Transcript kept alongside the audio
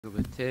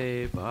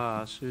Bhagavate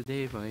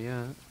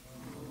Vasudevaya.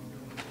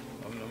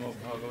 Om Namo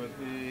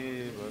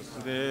Bhagavate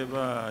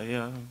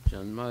Vasudevaya.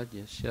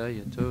 Janmadyasya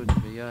yato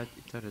nivayat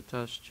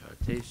itaratas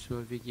charte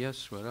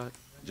swavidyaswarat.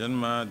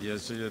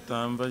 Janmadyasya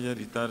yatam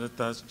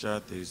vajaritartas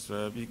chate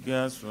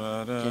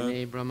swavigyaswarat.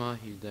 Jene brahma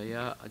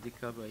hidaya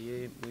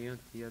adhikabaye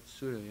muyanti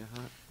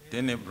yatsurayaha.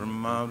 Tene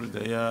brahma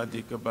hridaya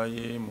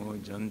adhikabaye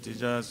mujanti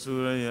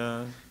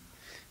jasuraya.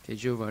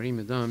 Tejo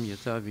varimidam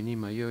yata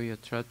vinimayo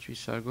yatra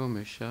trisargo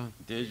mesha.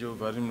 Tejo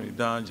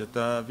varimidam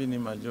yata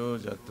vinimayo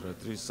yatra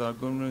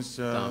trisargo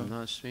mesha.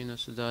 Damna svena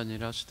sada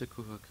nirasta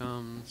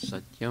kuhakam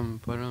satyam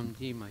param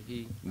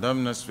dhimahi.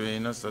 Damna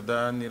svena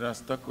sada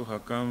nirasta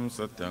kuhakam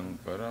satyam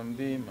param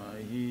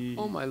dhimahi.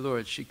 O my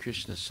Lord, Shri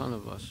Krishna, son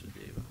of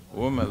Vasudeva.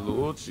 O my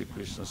Lord, Shri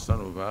Krishna,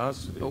 son of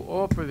Vasudeva. O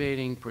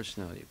all-pervading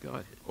personality of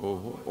Godhead.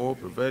 O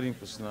all-pervading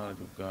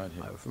personality of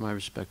Godhead. I offer my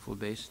respectful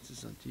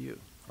obeisances unto you.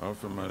 I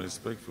offer my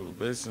respectful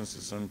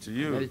obeisances unto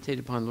you. I meditate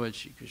upon Lord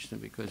Shri Krishna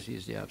because he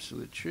is the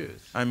absolute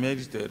truth. I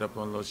meditate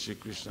upon Lord Shri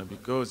Krishna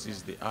because he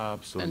is the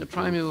absolute and the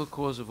primeval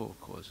cause of all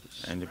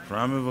causes. And the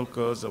primeval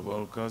cause of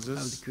all Of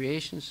causes. the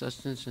creation,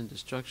 sustenance, and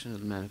destruction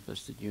of the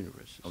manifested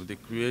universes. Of the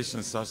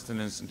creation,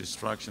 sustenance, and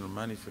destruction of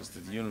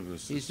manifested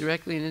universes. He is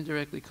directly and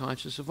indirectly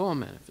conscious of all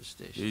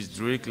manifestations. He is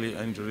directly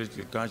and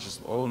indirectly conscious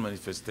of all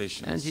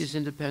manifestations. And he is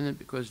independent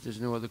because there is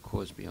no other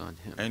cause beyond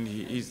him. And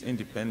he is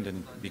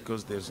independent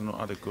because there is no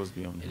other cause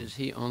beyond him. It is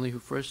he only who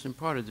first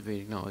imparted the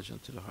Vedic knowledge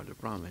unto the heart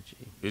of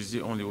Brahmaji. It is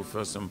the only who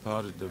first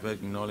imparted the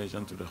Vedic knowledge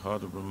unto the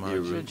heart of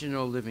Brahmaji. The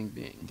original living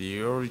being.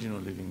 The original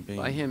living being.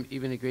 By him,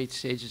 even the great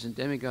sages and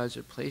demigods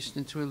are placed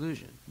into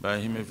illusion. By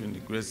him, even the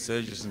great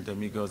sages and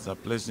demigods are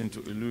placed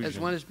into illusion. As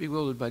one is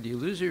bewildered by the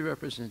illusory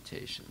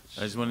representations.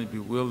 As one is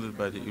bewildered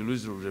by the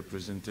illusory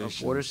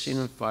representations. Of water seen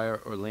on fire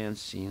or land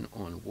seen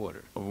on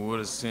water. Of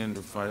water seen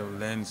on fire,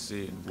 land,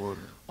 sea, and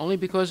water. Only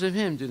because of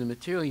him do the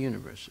material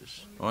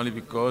universes. Only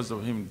because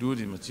of him do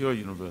the material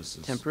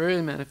universes.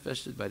 Temporarily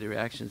manifested by the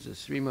reactions of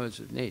three modes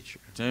of nature.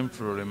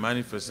 Temporarily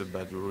manifested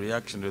by the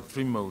reaction of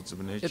three modes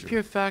of nature.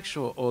 Appear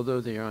factual, although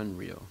they are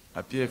unreal.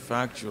 Appear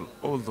factual,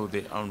 although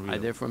they are unreal. I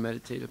therefore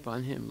meditate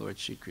upon him, Lord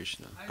Shri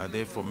Krishna. I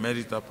therefore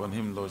meditate upon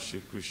him, Lord Shri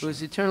Krishna. Who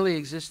is eternally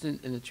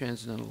existent in the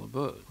transcendental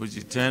abode. Who is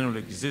eternally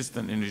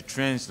existent in the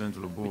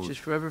transcendental abode. Which is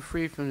forever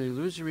free from the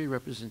illusory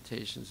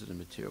representations of the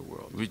material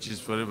world. Which is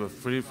forever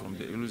free from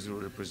the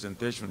illusory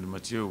representation of the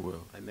material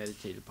world. I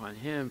meditate upon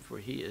him, for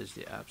he is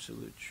the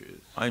absolute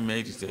truth. I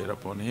meditate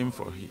upon him,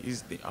 for he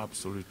is the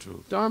absolute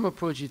truth. Dharma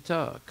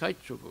projita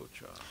kaitra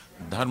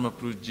Dharma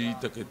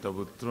prujita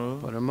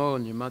ketavutra. Paramo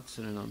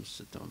nirmatsaranam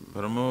satam.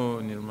 Paramo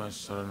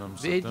nirmatsaranam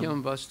satam.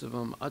 Vedyam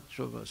vastavam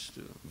atra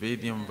vastu.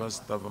 Vedyam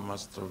vastavam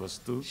astra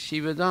vastu.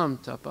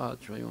 Shivadam tapa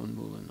trayon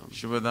mulanam.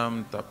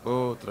 Shivadam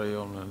tapo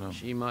trayolanam.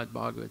 Srimad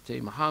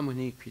Bhagavate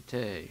Mahamuni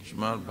Krite.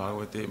 Srimad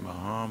Bhagavate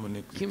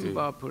Mahamuni Krite. Kim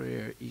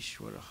Vapurir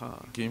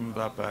Ishwaraha. Kim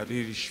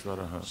Vaparir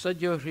Ishwaraha.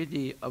 Sadyo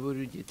Hridi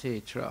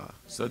Avarudite Tra.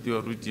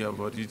 Sadyo Hridi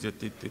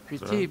Avarudite Tra.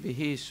 Kriti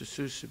Bihi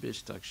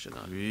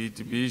Sususubhistakshana.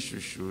 Kriti Bihi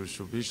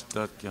Sususubhistakshana.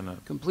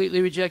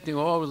 Completely rejecting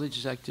all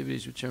religious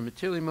activities which are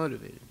materially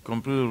motivated.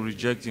 Completely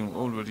rejecting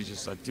all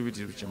religious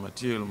activities which are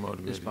materially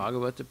motivated. This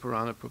Bhagavata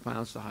Purana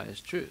propounds the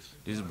highest truth.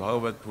 This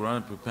Bhagavad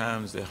Purana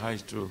propounds the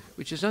highest truth.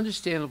 Which is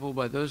understandable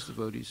by those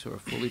devotees who are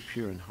fully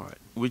pure in heart.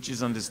 Which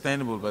is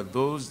understandable by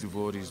those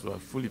devotees who are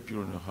fully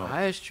pure in heart. The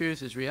highest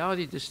truth is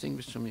reality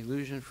distinguished from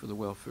illusion for the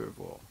welfare of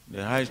all.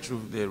 The highest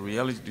truth, the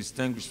reality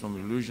distinguished from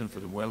illusion for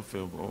the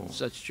welfare of all.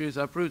 Such truth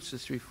uproots the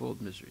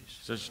threefold miseries.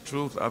 Such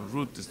truth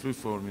uproots the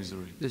threefold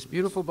misery. This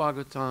beautiful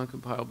Bhagavatam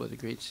compiled by the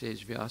great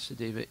sage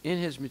Vyasadeva in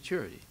his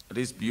maturity.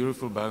 This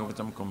beautiful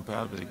Bhagavatam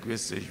compiled by the great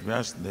sage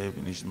Vyasadeva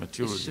in his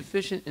maturity. Is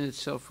sufficient in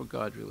itself for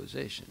God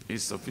realization.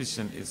 Is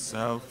sufficient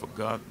itself for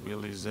God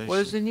realization. What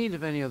is the need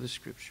of any other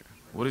scripture?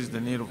 What is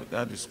the need of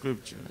that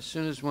scripture? As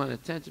soon as one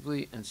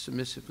attentively and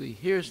submissively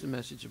hears the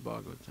message of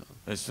Bhagavatam.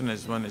 As soon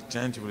as one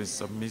attentively,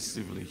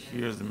 submissively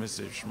hears the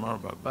message of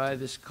Srimad Bhagavatam. By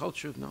this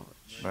culture of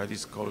knowledge. By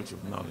this culture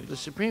of knowledge. The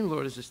Supreme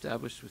Lord is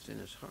established within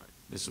his heart.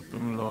 The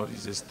Supreme Lord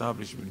is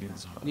established within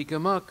his heart.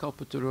 Nigama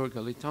kalpataror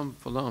galitam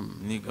phalam.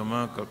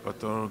 Nigama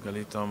kalpataror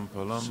galitam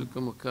phalam.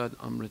 Sukhamukad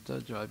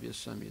amrita dravya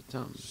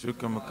samyatam.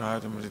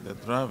 Sukhamukad amrita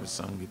dravya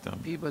sangitam.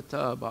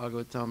 Pibata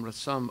bhagavatam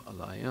rasam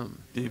alayam.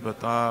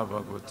 Pibata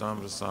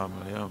bhagavatam rasam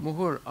alayam.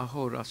 Muhur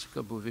aho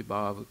rasika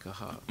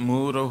bhuvibhavukaha.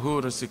 Muhur aho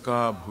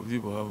rasika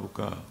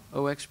bhuvibhavukaha.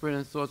 O expert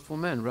and thoughtful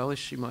men,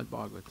 relish Srimad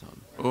Bhagavatam.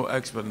 O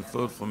expert and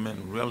thoughtful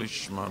men,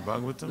 relish Srimad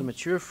Bhagavatam. The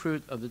mature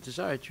fruit of the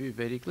desired tree of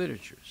Vedic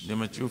literatures. The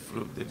mature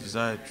fruit of the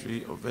desired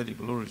tree of Vedic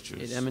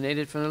literatures. It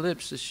emanated from the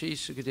lips of Sri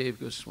Sukadeva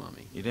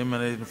Goswami. It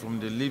emanated from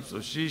the lips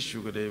of Sri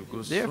Sukadeva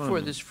Goswami. Therefore,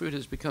 this fruit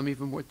has become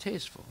even more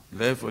tasteful.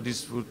 Therefore,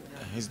 this fruit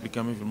has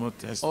become even more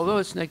tasteful. Although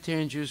its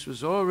nectarian juice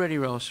was already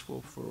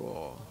relishable for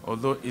all.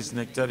 Although its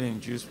nectarian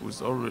juice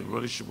was already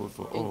relishable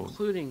for all.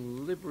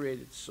 Including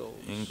liberated souls.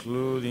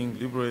 Including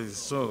liberated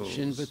souls.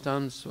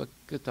 Shinvatan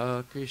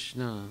Swakata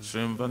Krishna.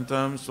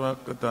 Shrimvantam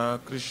Swakata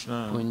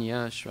Krishna.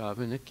 Punya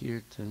Shravana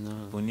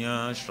Kirtana.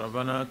 Punya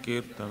Shravana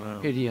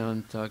Kirtana.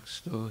 Hridyantak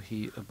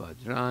Stohi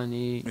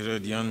Abhadrani.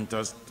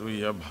 Hridyantastu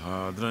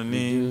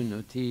Yabhadrani.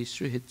 Vidunoti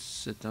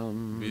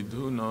Srihitsatam.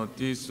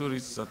 Vidunoti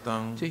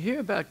Surisatang. To hear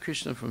about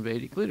Krishna from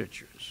Vedic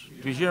literatures,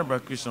 To hear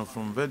about Krishna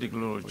from Vedic or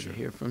to literature,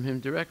 hear from him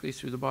directly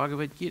through the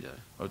Bhagavad Gita,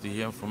 or to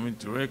hear from him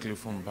directly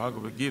from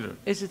Bhagavad Gita,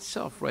 is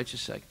itself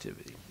righteous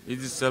activity. it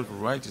is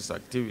self-righteous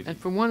activity. And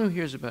for one who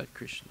hears about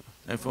Krishna,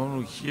 And for one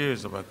who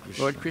hears about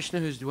Krishna, Lord Krishna,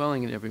 who's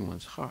dwelling in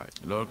everyone's heart,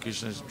 Lord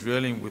Krishna is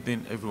dwelling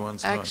within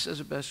everyone's acts heart, as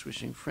a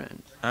best-wishing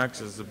friend,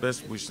 acts as the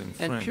best wishing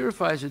and friend,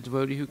 purifies a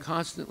devotee who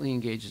constantly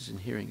engages in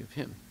hearing of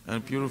him.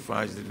 and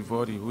purifies the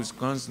devotee who is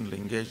constantly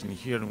engaged in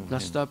hearing of him.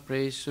 Nasta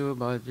presu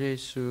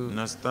bhadresu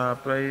Nasta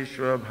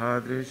praishwa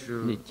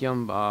bhadreshu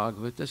nityam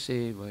bhagavata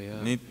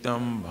sevaya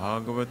nityam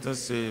bhagavata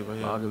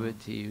sevaya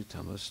bhagavati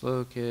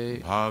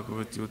uttamasloke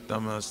bhagavati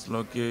uttama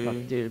sloke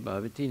bhaktir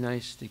bhavati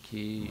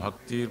naistiki.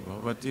 bhaktir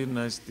bhavati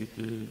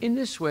naistiki. In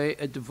this way,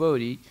 a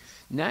devotee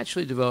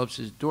naturally develops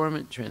his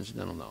dormant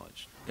transcendental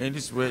knowledge. In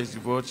this way, his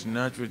devotee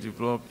naturally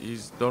develop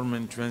his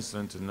dormant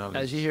transcendental knowledge.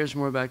 As he hears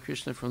more about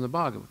Krishna from the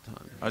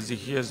Bhagavatam As he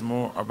hears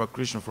more about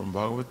Krishna from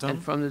Bhagavatam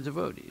and from the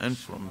devotees, and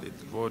from the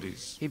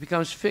devotees, he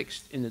becomes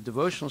fixed in the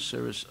devotional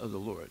service of the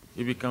Lord.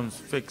 he becomes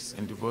fixed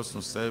in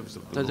devotional service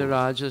of the Lord.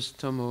 Tadarajas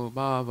tamo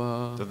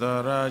bhava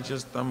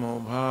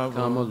Tadarajastamo bhava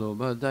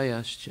kamalobha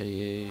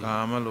dayaschaye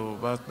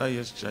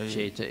kamalobhatayaschaye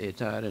cheta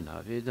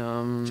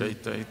etaranavidam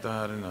chaita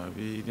itarana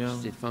vidyam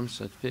stitvam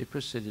sattve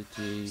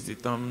prasidati.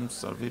 stitam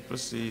sarvi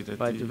prasidati.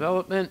 By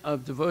development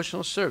of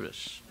devotional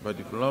service, By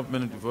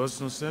development of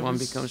devotional service, one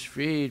becomes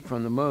freed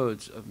from the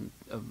modes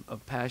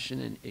of passion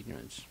and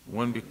ignorance.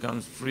 one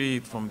becomes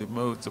freed from the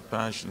modes of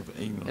passion of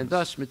ignorance. And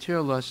thus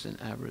material lust and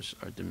avarice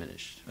are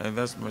diminished. And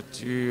thus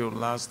material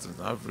lust and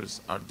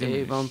avarice are Evam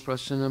diminished.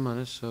 prasana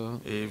manaso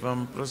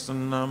Evam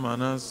prasanna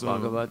manaso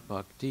Bhagavat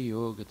bhakti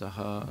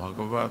yogataha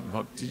Bhagavat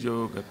bhakti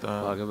yogata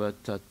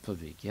Bhagavat tattva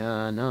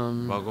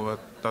vijnanam Bhagavat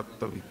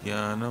tattva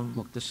vijnanam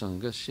mukta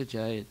sangasya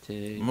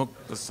jayate.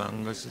 mukta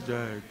sangasya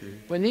jayate.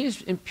 When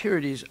these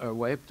impurities are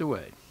wiped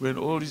away, When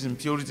all these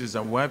impurities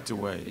are wiped the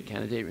away,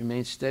 candidate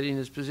remains steady in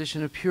his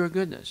position of pure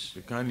goodness,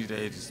 the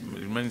candidate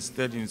remains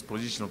steady in his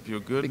position of pure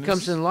goodness,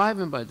 becomes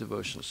enlivened by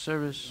devotional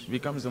service,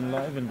 becomes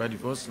enlivened by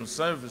devotional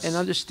service, and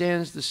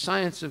understands the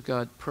science of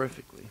God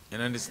perfectly.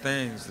 and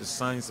understands the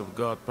science of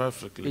God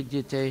perfectly.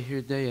 Vidyate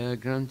hridaya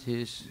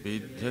granthis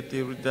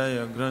Vidyate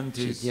hridaya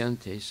granthis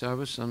chidyante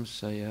sarva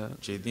samsaya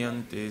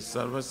chedyante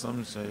sarva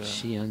samsaya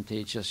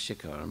shiyante jasya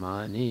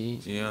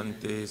karmani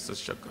chedyante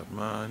sasya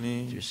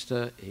karmani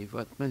drista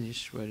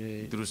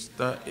evatmanishvare.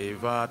 drusta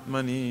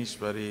evatmani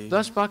ishvare.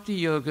 Thus, bhakti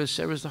yoga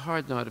severs the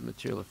hard knot of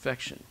material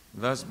affection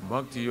Thus,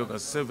 Bhakti Yoga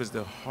severs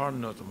the hard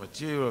knot of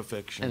material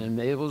affection and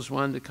enables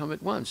one to come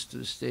at once to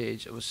the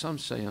stage of a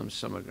samsayam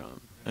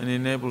samagram, and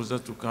enables us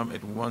to come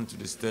at once to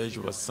the stage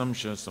of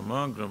Assumption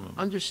Samagrama,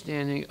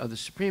 understanding of the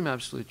supreme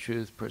absolute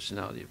truth,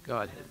 personality of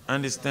Godhead.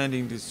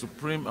 understanding the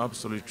supreme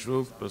absolute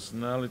truth,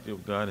 personality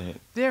of Godhead.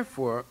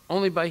 Therefore,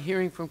 only by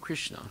hearing from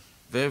Krishna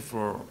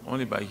Therefore,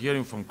 only by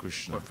hearing from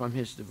Krishna, or from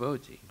his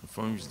devotee and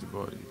from his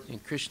devotees, in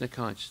Krishna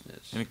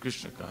consciousness in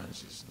Krishna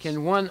consciousness,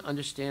 can one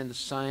understand the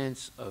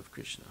science of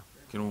Krishna.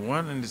 can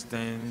one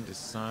understand the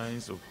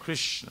science of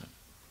Krishna.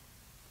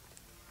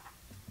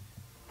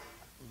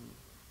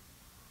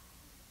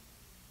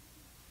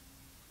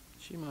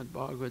 Srimad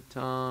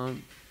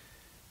Bhagvatam,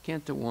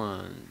 Canto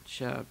 1,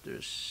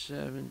 Chapter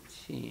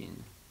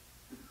 17,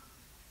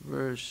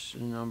 verse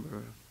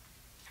number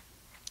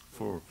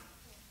 4.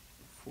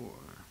 4.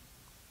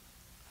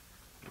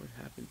 What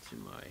happened to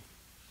my...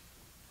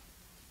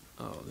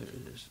 Oh, there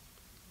it is.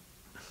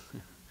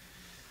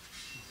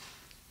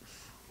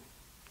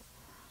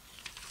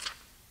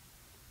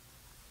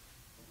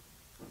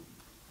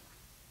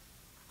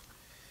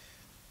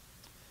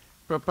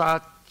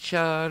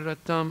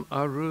 Prapacharatam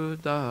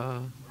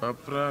aruda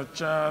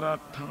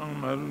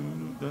Papracharatham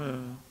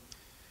aruda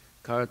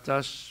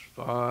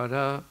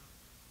kartasvara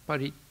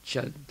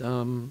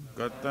parichadam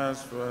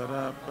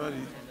Gatasvara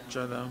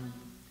parichadam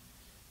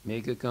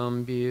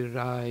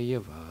megagambhiraya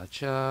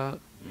vacha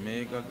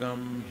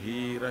Megagam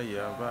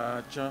hiraya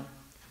vacha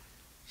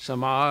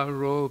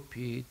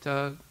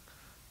samaropita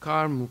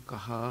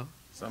karmukaha.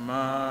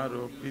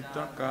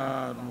 Samaropita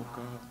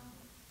karmuka.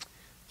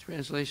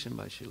 Translation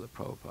by Srila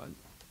Prabhupada.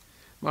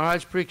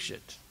 Maharaj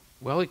Parikshit,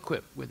 well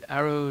equipped with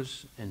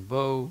arrows and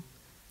bow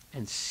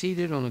and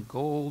seated on a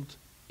gold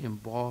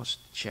embossed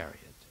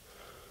chariot,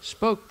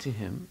 spoke to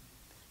him,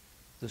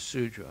 the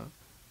Sudra,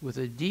 with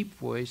a deep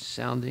voice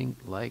sounding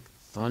like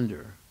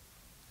thunder.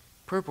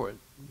 Purport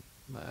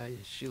by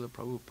Srila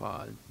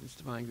Prabhupada, His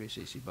Divine Grace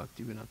A.C.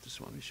 Bhaktivedanta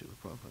Swami Srila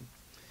Prabhupada.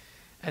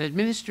 An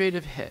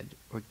administrative head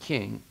or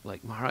king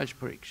like Maharaj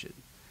Parikshit,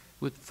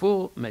 with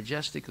full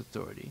majestic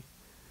authority,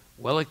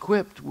 well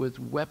equipped with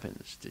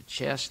weapons to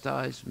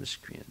chastise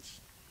miscreants,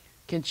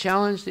 can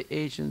challenge the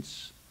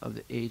agents of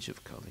the age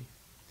of Kali.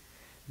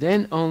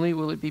 Then only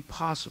will it be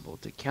possible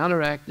to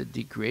counteract the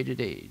degraded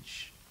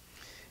age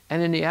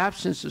And in the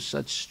absence of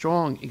such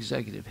strong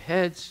executive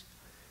heads,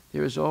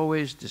 there is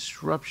always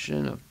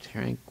disruption of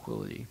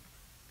tranquility.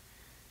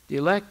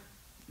 The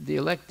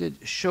elected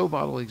show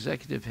bottle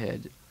executive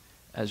head,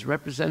 as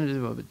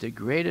representative of a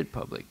degraded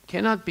public,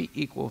 cannot be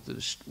equal to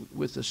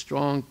with a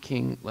strong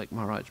king like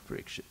Maharaj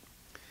Pariksit.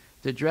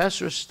 The dress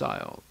or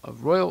style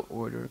of royal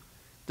order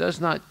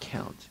does not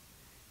count.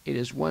 It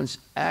is one's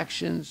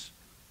actions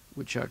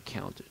which are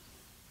counted.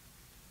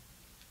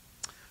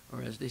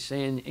 Or as they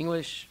say in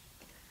English,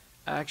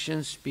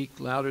 actions speak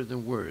louder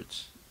than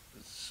words.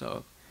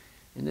 So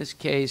in this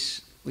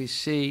case, we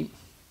see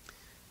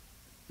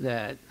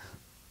that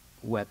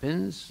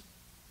weapons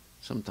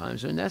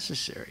sometimes are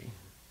necessary,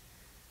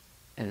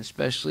 and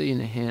especially in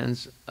the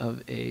hands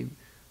of a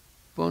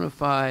bona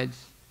fide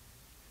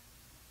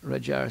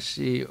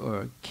Rajarsi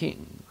or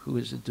king who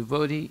is a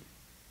devotee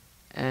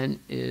and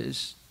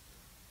is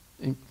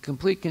in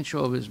complete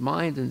control of his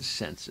mind and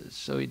senses.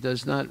 So he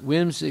does not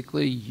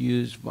whimsically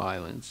use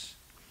violence,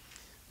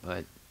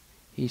 but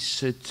he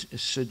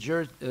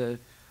surgically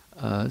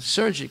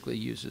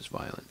uses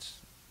violence.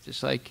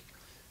 Just like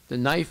the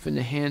knife in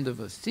the hand of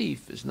a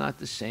thief is not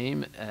the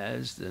same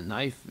as the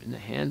knife in the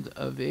hand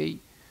of a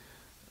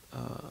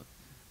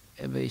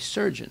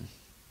surgeon.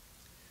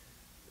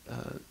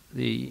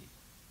 The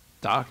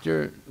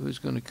doctor who's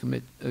going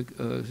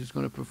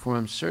to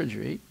perform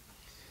surgery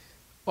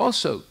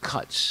also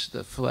cuts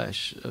the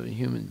flesh of a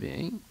human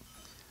being,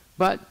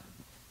 but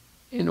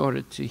in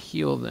order to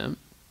heal them,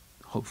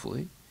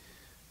 hopefully.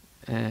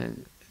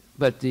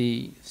 But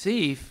the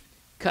thief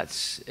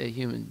cuts a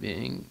human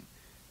being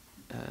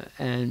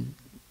and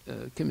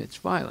commits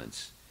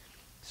violence.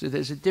 So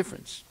there's a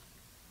difference.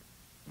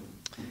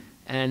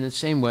 And in the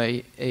same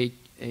way, a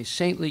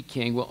saintly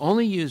king will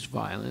only use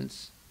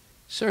violence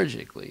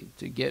surgically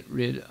to get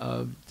rid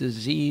of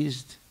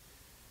diseased,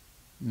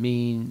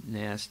 mean,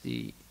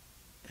 nasty,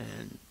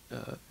 and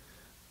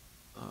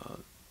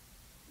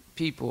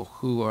people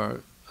who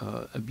are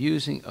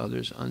abusing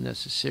others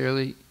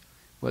unnecessarily,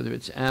 whether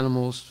it's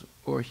animals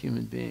or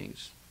human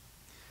beings.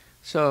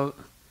 So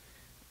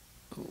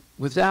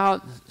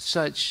without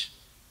such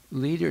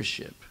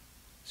leadership,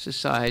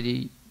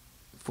 society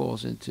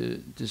falls into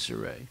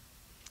disarray,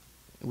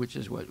 which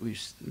is what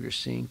we're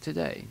seeing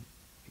today.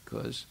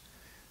 Because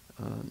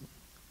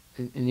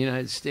in the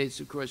United States,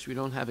 of course, we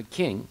don't have a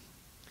king.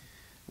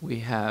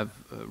 We have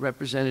a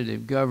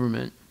representative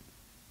government,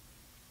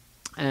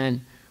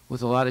 and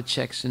with a lot of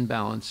checks and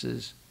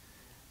balances,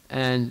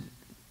 and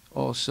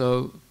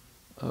also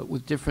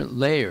with different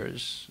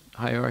layers,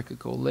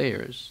 hierarchical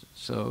layers.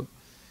 So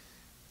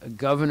a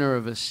governor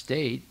of a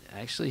state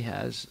actually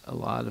has a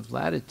lot of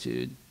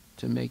latitude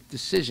to make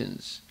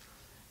decisions,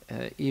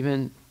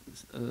 even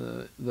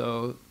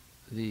though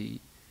the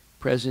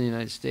President of the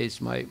United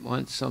States might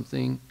want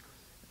something,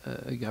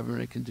 a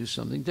governor can do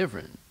something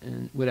different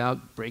and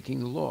without breaking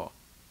the law.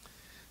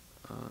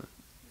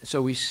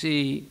 So we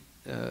see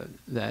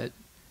that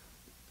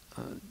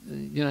the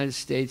United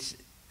States,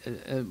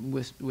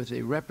 with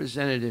a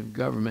representative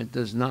government,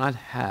 does not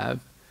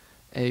have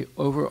a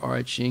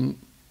overarching,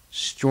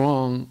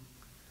 strong,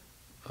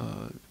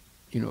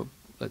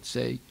 let's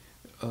say,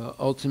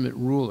 ultimate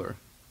ruler.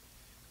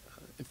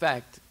 In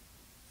fact,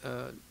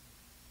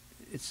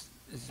 it's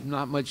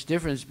not much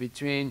difference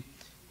between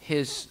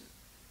his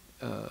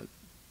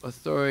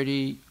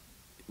authority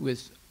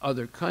with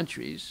other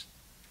countries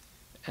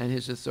and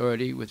his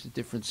authority with the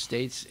different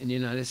states in the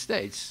United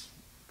States,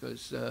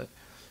 because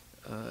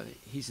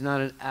he's not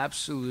an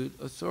absolute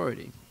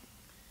authority.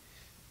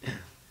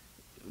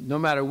 No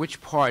matter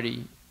which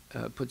party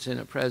puts in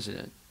a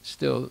president,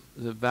 still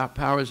the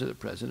powers of the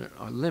president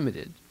are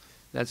limited.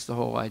 That's the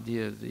whole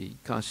idea of the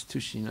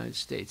Constitution of the United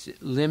States.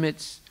 It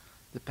limits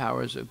the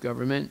powers of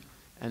government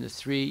and the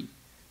three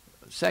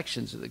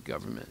sections of the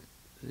government: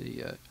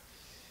 the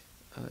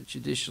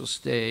judicial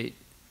state,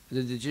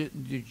 the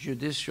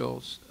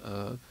judicial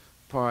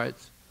part,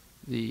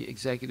 the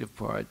executive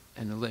part,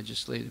 and the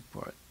legislative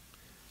part.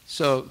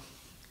 So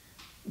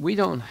we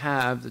don't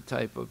have the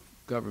type of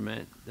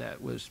government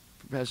that was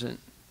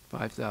present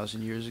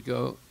 5,000 years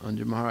ago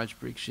under Maharaj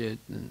Pariksit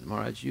and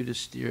Maharaj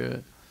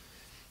Yudhisthira,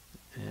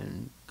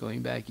 and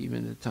going back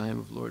even to the time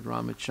of Lord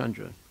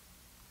Ramachandra.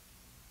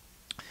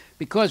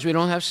 Because we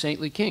don't have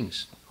saintly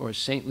kings or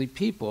saintly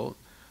people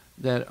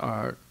that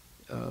are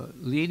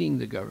leading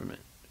the government.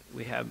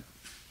 We have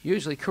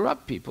usually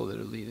corrupt people that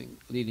are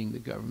leading the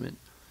government,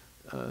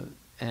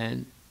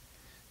 and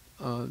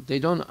they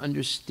don't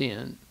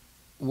understand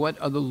what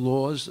are the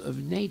laws of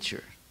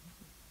nature.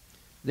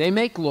 They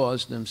make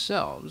laws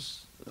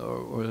themselves,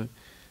 or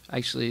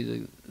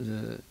actually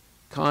the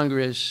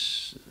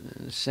Congress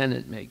and the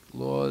Senate make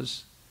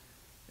laws,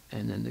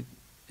 and then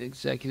the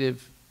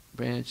executive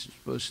branch is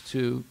supposed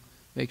to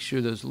make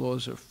sure those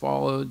laws are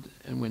followed,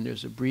 and when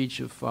there's a breach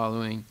of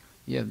following,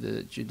 you have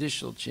the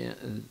judicial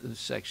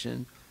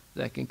section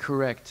that can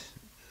correct,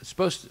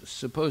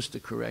 supposed to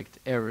correct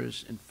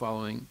errors in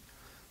following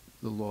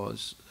the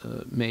laws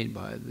made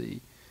by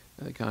the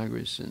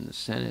Congress and the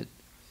Senate.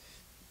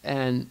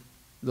 And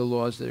the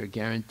laws that are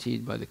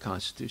guaranteed by the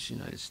Constitution of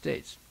the United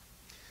States.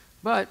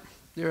 But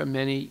there are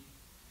many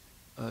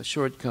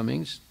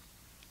shortcomings,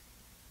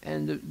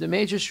 and the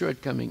major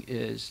shortcoming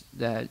is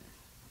that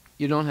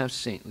you don't have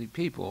saintly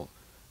people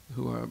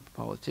who are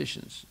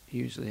politicians.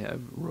 You usually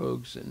have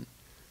rogues and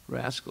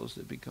rascals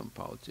that become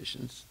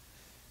politicians,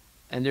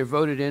 and they're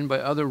voted in by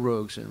other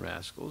rogues and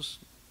rascals,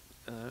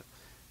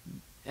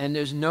 and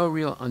there's no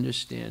real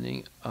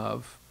understanding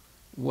of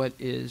what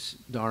is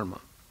Dharma.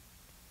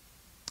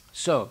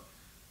 So,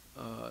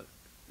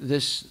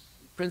 this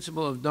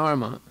principle of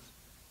Dharma,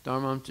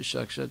 Dharmam tu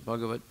shakshat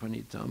bhagavat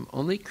pranitam,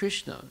 only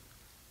Krishna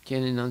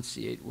can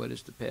enunciate what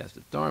is the path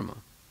of Dharma.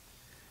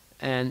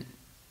 And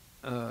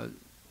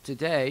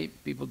today,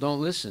 people don't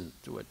listen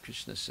to what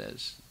Krishna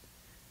says.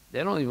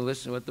 They don't even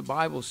listen to what the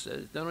Bible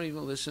says. They don't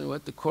even listen to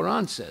what the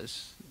Quran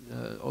says,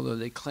 although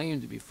they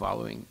claim to be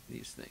following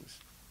these things.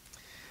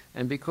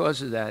 And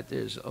because of that,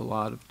 there's a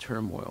lot of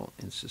turmoil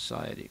in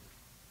society.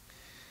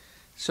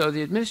 So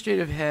the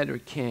administrative head or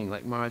king,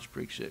 like Maharaj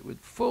Parikshit, with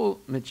full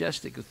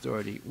majestic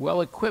authority,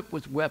 well equipped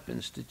with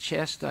weapons to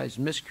chastise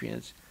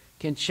miscreants,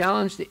 can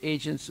challenge the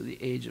agents of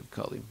the age of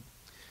Kali.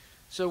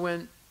 So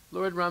when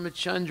Lord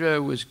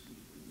Ramachandra was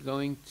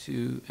going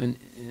to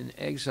in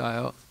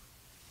exile,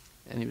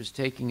 and he was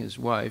taking his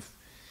wife,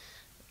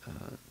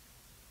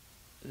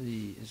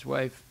 his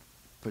wife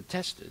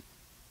protested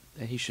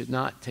that he should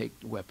not take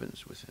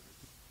weapons with him.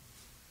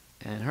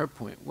 And her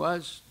point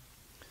was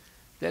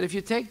that if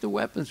you take the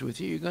weapons with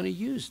you, you're going to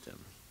use them.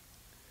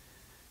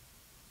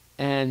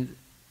 And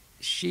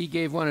she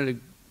gave one of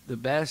the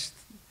best,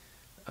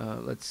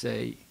 let's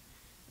say,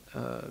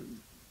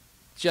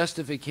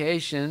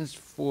 justifications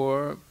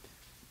for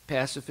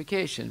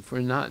pacification, for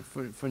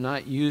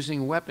not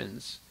using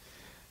weapons.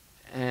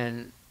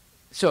 And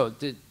so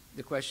the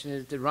question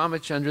is, did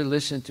Ramachandra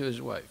listen to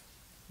his wife?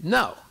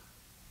 No,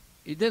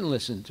 he didn't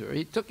listen to her.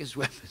 He took his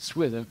weapons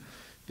with him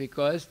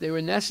because they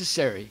were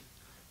necessary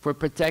for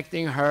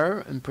protecting her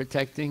and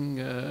protecting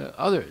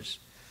others.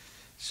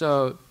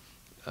 So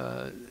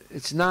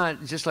it's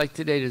not just like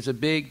today. There's a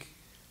big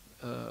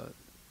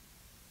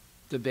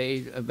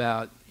debate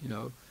about,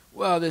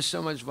 well, there's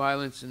so much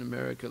violence in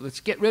America. Let's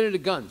get rid of the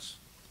guns.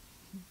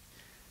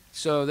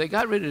 So they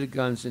got rid of the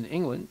guns in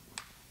England,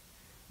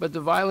 but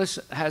the violence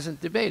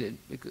hasn't abated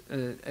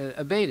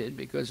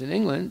because in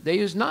England they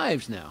use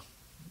knives now,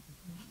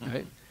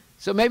 right?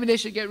 So maybe they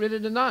should get rid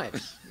of the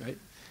knives, right?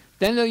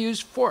 Then they'll use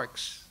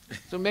forks.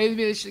 So maybe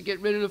they should get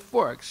rid of the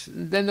forks.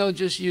 And then they'll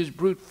just use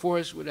brute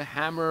force with a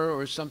hammer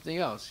or something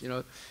else.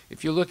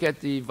 If you look at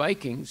the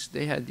Vikings,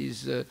 they had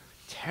these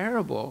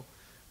terrible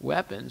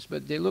weapons,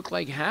 but they look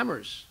like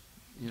hammers,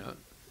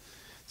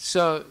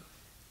 So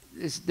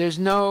there's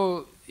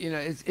no,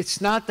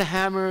 it's not the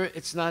hammer,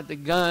 it's not the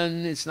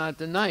gun, it's not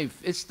the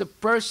knife. It's the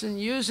person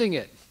using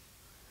it.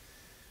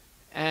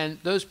 And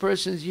those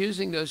persons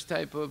using those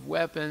type of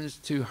weapons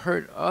to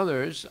hurt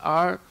others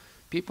are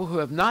people who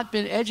have not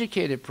been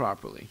educated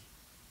properly.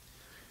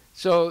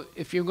 So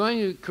if you're going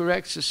to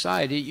correct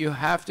society, you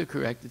have to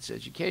correct its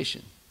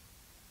education.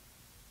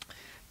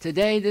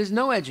 Today, there's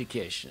no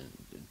education.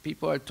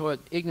 People are taught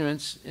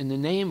ignorance in the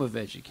name of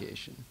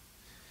education.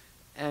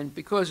 And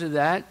because of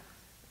that,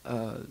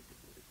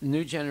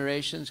 new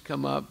generations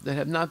come up that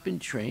have not been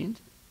trained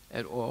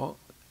at all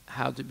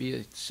how to be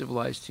a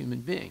civilized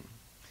human being.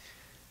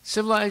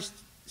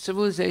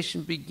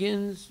 Civilization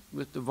begins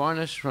with the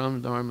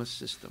Varnashram Dharma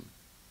system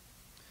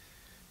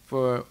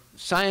for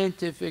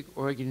scientific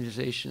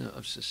organization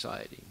of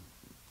society.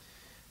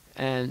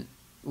 And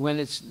when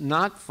it's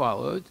not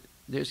followed,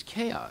 there's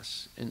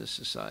chaos in the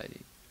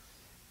society.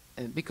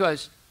 And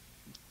because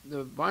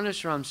the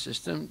Varnashram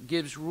system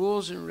gives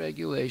rules and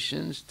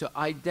regulations to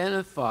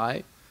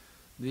identify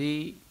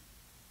the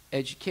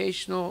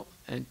educational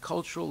and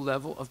cultural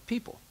level of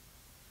people.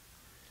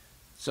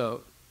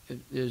 So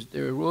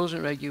there are rules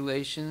and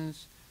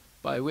regulations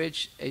by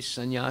which a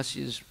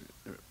sannyasi is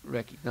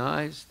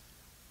recognized,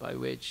 by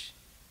which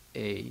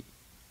a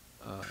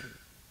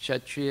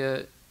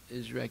kshatriya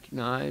is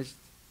recognized.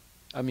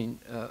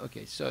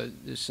 So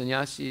there's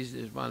sannyasis,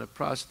 there's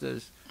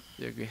vanaprasthas,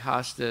 there are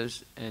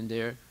grihastas, and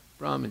there are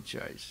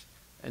brahmacharis.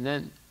 And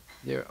then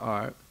there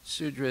are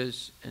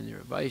sudras, and there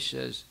are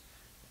vaishyas,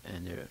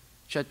 and there are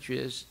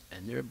kshatriyas,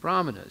 and there are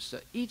brahmanas. So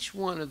each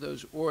one of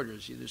those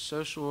orders, either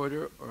social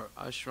order or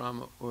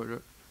ashrama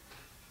order,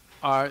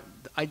 are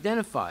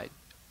identified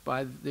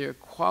by their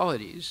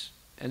qualities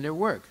and their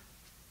work.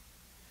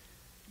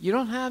 You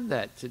don't have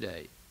that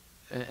today.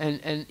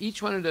 And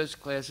each one of those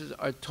classes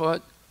are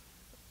taught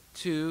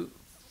to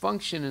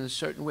function in a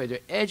certain way. They're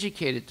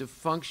educated to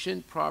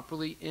function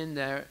properly in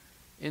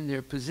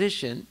their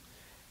position.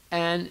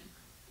 And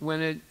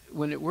when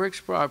it works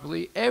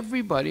properly,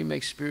 everybody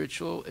makes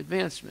spiritual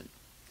advancement.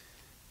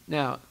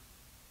 Now,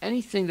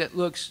 anything that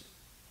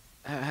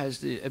has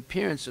the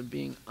appearance of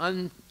being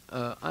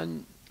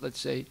let's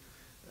say,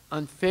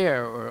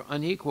 unfair or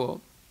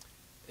unequal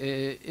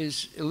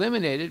is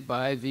eliminated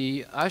by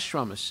the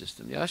ashrama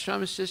system. The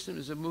ashrama system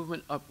is a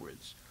movement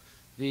upwards.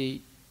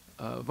 The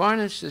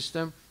Varna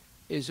system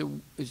is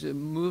a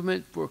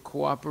movement for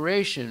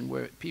cooperation,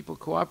 where people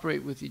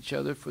cooperate with each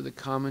other for the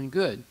common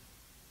good.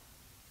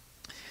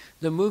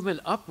 The movement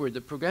upward,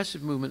 the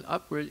progressive movement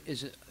upward,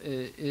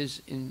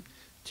 is in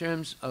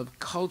terms of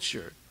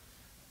culture.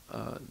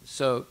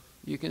 So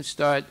you can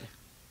start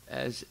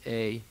as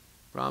a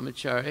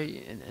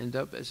brahmachari and end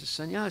up as a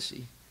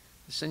sannyasi.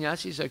 The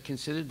sannyasis are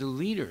considered the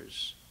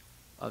leaders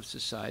of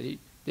society.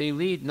 They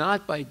lead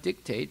not by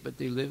dictate, but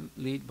they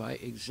lead by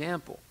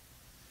example.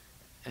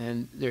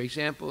 And their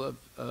example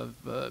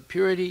of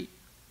purity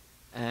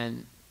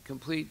and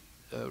complete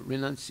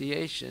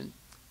renunciation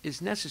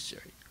is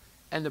necessary.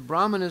 And the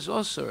brahmanas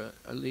also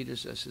are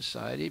leaders of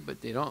society,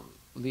 but they don't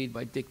lead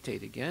by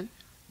dictate again.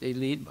 They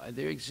lead by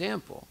their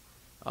example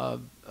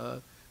of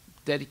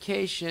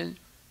dedication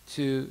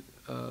to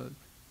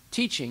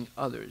teaching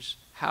others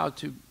how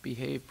to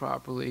behave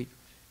properly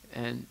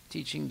and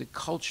teaching the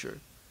culture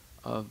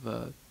of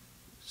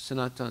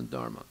Sanatana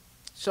Dharma.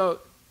 So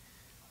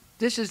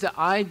this is the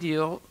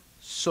ideal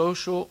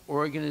social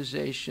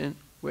organization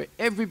where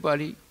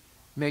everybody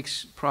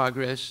makes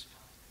progress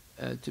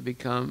to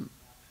become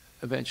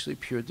eventually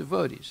pure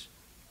devotees.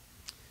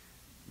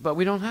 But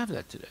we don't have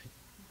that today.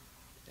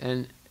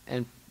 And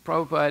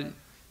Prabhupada,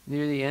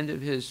 near the end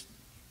of his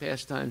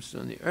pastimes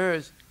on the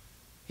earth,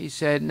 he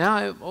said, now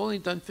I've only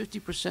done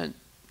 50%.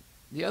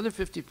 The other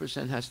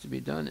 50% has to be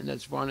done, and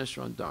that's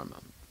Varnashram Dharma.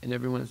 And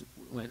everyone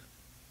went,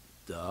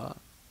 duh,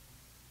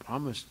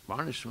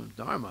 Varnashram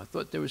Dharma? I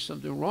thought there was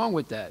something wrong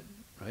with that,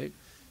 right?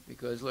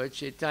 Because Lord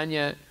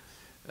Chaitanya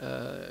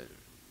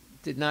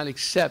did not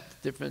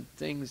accept different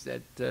things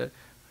that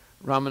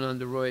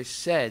Ramananda Roy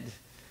said.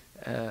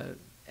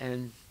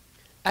 And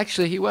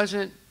actually, he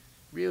wasn't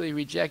really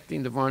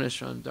rejecting the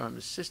Varnashram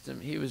Dharma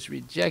system. He was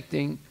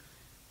rejecting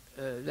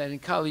that in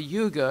Kali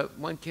Yuga,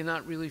 one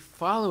cannot really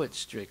follow it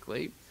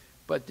strictly,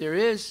 but there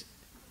is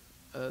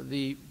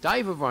the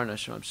Daiva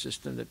Varnashram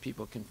system that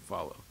people can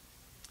follow.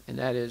 And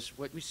that is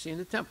what we see in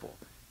the temple.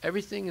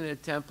 Everything in the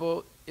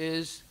temple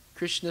is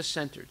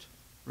Krishna-centered,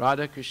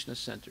 Radha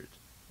Krishna-centered,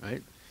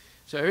 right?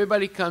 So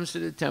everybody comes to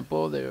the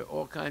temple. There are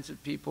all kinds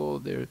of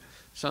people.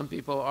 Some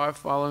people are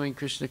following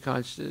Krishna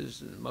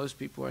consciousness, and most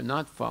people are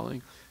not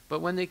following.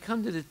 But when they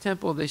come to the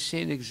temple, they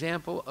see an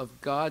example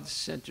of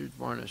God-centered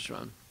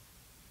Varnashram.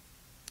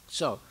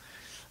 So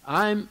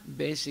I'm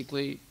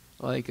basically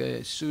like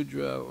a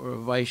Sudra or a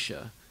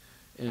Vaishya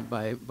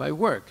by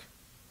work,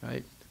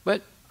 right?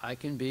 But I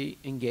can be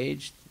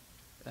engaged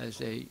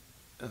as a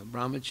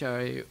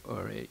brahmachari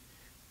or a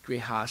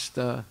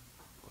grihasta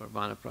or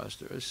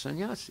vanaprastha or a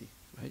sannyasi,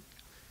 right?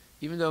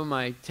 Even though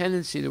my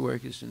tendency to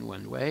work is in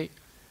one way,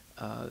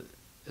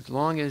 as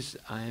long as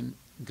I'm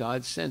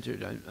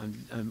God-centered,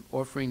 I'm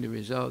offering the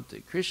result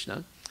to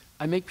Krishna,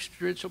 I make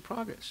spiritual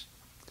progress.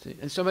 See?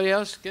 And somebody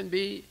else can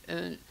be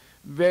a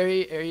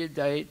very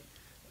erudite,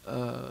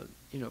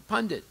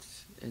 pundit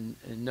and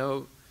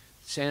know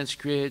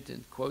Sanskrit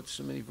and quote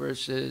so many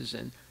verses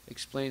and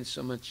explain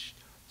so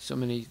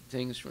many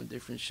things from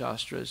different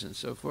shastras and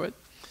so forth.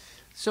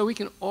 So we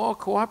can all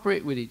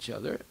cooperate with each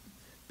other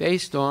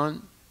based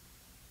on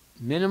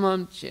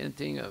minimum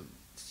chanting of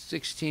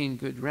 16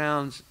 good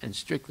rounds and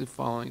strictly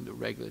following the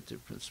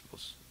regulative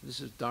principles. This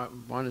is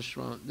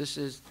Varnashram. This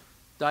is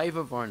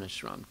Daiva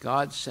Varnashram,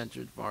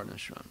 God-centered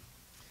Varnashram.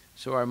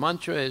 So our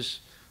mantra is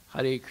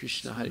Hare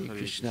Krishna,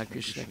 Krishna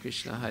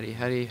Krishna, Hare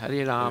Hare,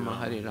 Hare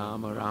Rama,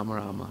 Rama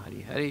Rama,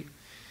 Hare Hare.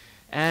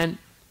 And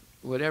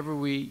whatever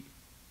we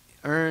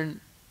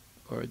earn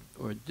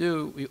or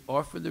do, we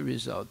offer the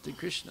result to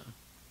Krishna.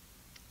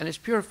 And it's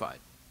purified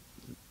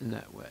in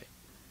that way.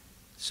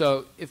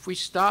 So if we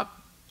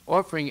stop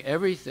offering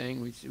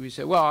everything, we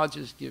say, well, I'll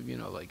just give,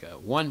 like a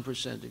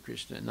 1% to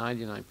Krishna and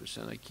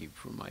 99% I keep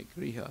for my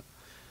griha.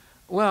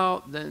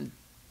 Well, then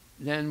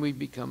we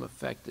become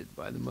affected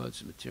by the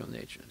modes of material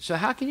nature. So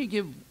how can you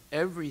give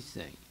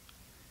everything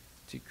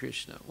to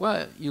Krishna?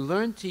 Well, you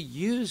learn to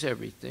use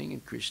everything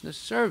in Krishna's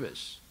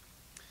service.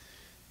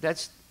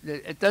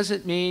 It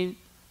doesn't mean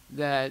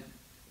that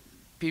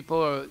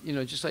people are,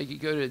 just like you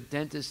go to a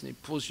dentist and he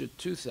pulls your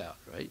tooth out,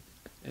 right?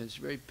 And it's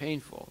very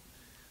painful.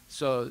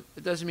 So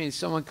it doesn't mean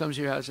someone comes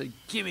to your house and says,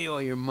 give me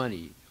all your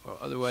money, or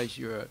otherwise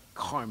you're a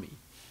karmi.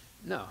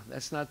 No,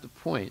 that's not the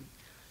point.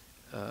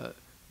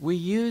 We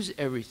use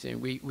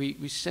everything.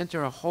 We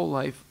center our whole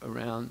life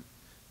around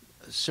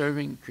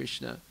serving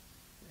Krishna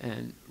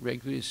and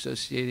regularly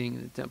associating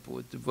in the temple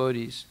with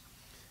devotees.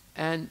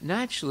 And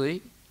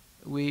naturally,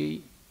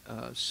 we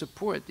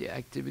support the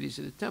activities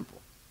of the temple.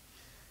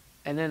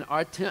 And then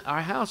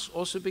our house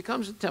also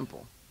becomes a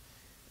temple.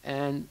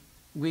 And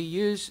we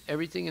use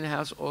everything in the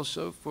house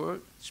also for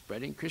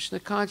spreading Krishna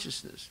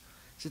consciousness.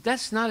 So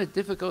that's not a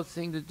difficult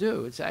thing to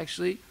do. It's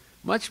actually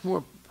much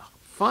more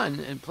fun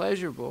and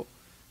pleasurable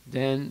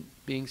than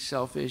being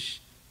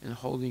selfish and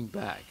holding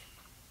back.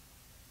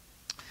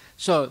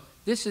 So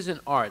this is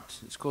an art.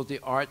 It's called the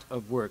art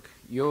of work,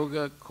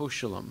 Yoga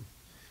Koshalam.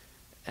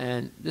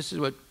 And this is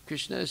what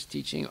Krishna is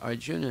teaching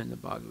Arjuna in the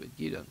Bhagavad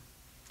Gita.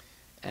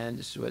 And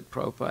this is what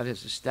Prabhupada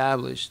has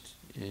established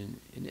in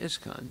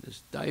ISKCON,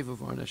 this Daiva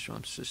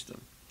Varnashram system.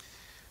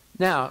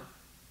 Now,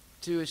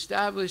 to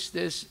establish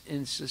this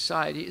in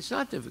society, it's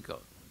not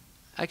difficult.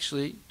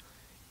 Actually,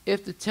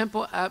 if the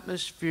temple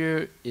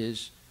atmosphere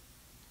is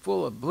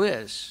full of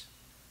bliss,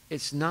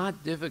 it's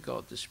not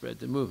difficult to spread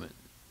the movement.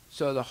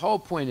 So the whole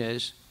point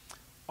is,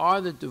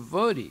 are the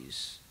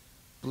devotees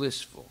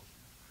blissful?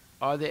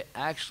 Are they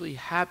actually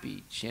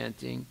happy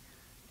chanting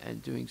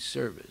and doing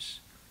service?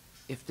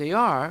 If they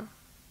are,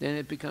 then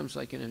it becomes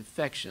like an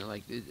infection.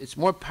 Like it's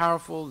more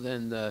powerful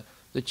than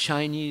the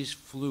Chinese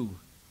flu.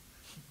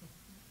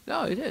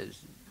 No, it is.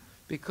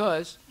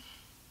 Because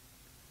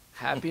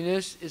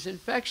happiness is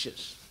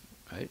infectious,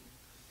 right?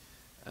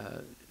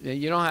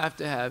 You don't have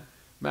to have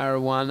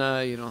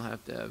marijuana, you don't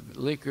have to have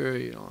liquor,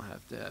 you don't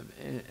have to have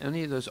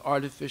any of those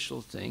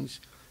artificial things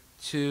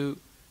to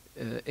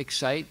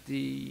excite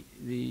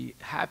the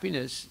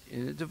happiness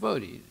in the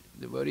devotee.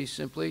 The devotee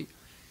simply,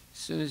 as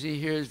soon as he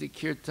hears the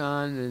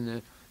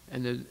kirtan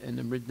and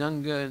the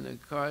mridanga and the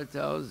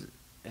kartals,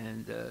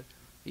 and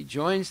he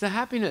joins the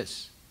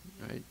happiness,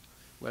 right?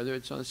 Whether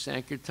it's on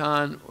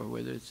Sankirtan or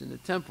whether it's in the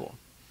temple.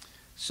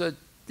 So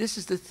this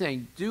is the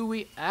thing. Do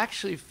we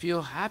actually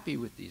feel happy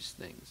with these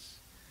things?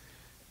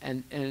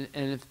 And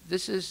if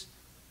this is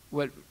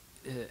what,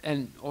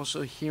 and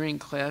also hearing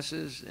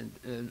classes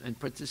and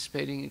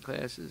participating in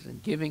classes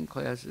and giving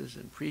classes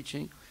and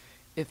preaching,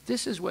 if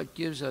this is what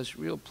gives us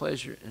real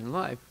pleasure in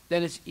life,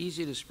 then it's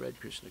easy to spread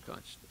Krishna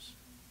consciousness.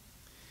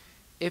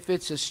 If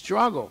it's a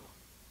struggle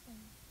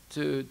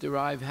to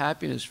derive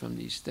happiness from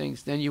these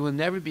things, then you will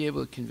never be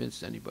able to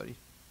convince anybody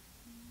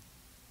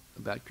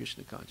about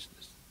Krishna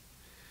consciousness.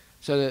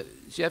 So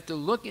you have to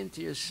look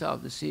into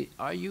yourself to see,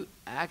 are you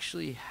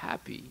actually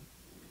happy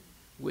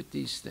with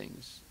these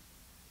things?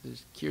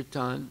 This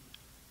kirtan,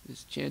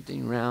 this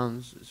chanting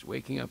rounds, this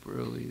waking up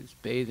early, this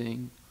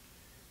bathing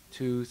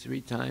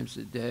 2-3 times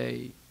a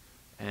day,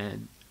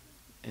 and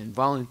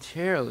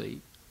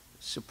voluntarily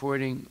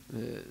supporting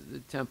the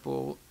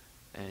temple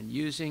and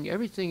using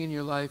everything in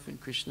your life in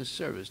Krishna's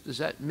service. Does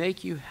that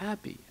make you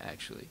happy,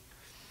 actually?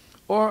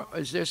 Or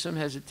is there some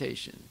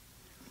hesitation?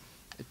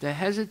 If the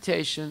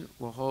hesitation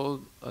will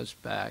hold us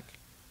back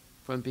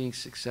from being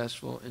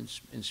successful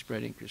in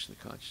spreading Krishna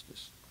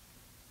consciousness.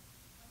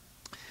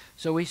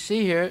 So we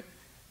see here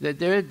that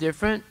there are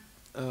different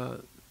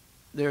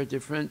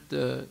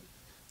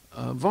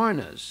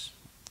varnas.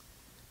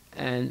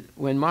 And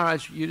when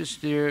Maharaj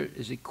Yudhisthira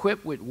is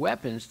equipped with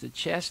weapons to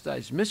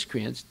chastise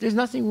miscreants, there's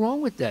nothing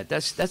wrong with that.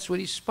 That's what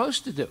he's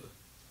supposed to do.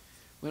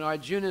 When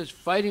Arjuna is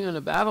fighting on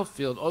the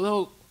battlefield,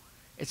 although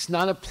it's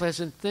not a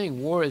pleasant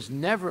thing, war is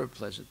never a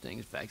pleasant thing.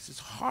 In fact, it's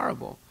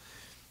horrible.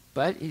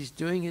 But he's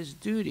doing his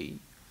duty,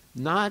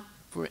 not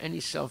for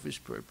any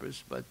selfish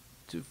purpose, but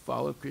to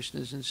follow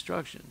Krishna's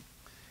instruction.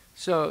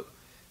 So,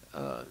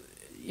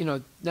 you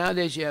know,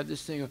 nowadays you have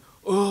this thing of,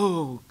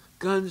 oh,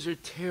 guns are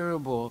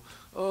terrible.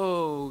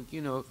 Oh,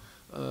 you know,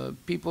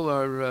 people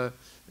are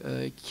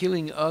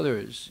killing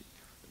others.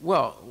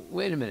 Well,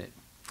 wait a minute.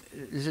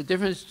 There's a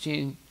difference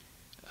between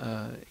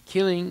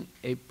killing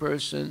a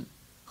person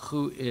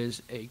who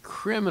is a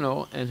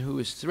criminal and who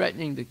is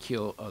threatening to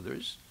kill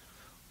others,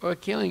 or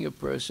killing a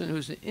person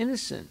who's an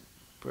innocent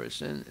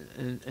person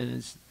and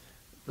is,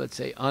 let's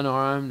say,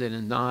 unarmed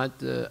and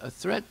not a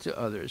threat to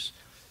others.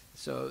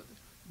 So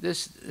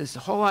this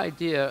whole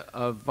idea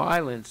of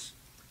violence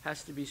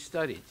has to be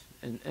studied.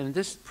 And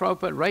this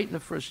Prabhupada, right in the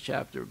first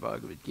chapter of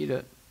Bhagavad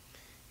Gita,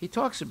 he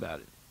talks about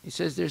it. He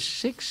says there's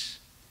 6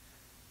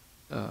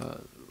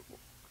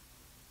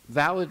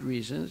 valid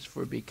reasons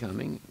for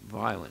becoming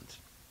violent.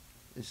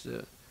 It's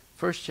the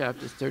first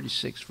chapter,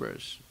 36th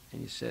verse.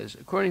 And he says,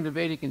 according to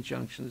Vedic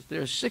injunctions,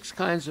 there are 6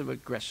 kinds of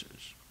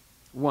aggressors.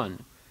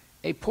 1,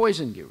 a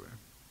poison giver.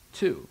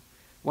 2,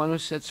 one who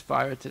sets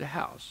fire to the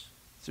house.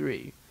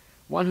 3,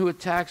 one who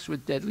attacks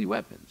with deadly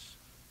weapons.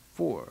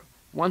 4,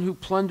 one who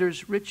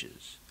plunders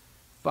riches.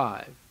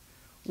 5,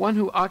 one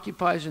who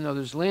occupies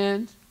another's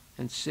land.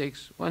 And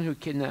 6, one who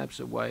kidnaps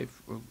a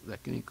wife, or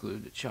that can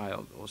include a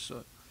child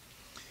also.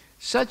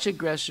 Such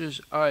aggressors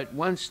are at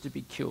once to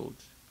be killed,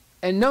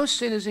 and no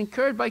sin is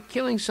incurred by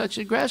killing such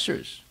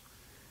aggressors.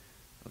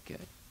 Okay.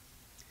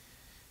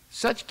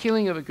 Such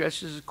killing of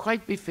aggressors is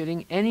quite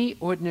befitting any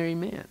ordinary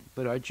man,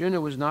 but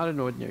Arjuna was not an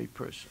ordinary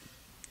person.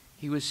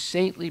 He was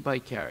saintly by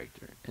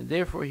character, and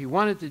therefore he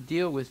wanted to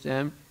deal with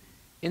them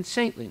in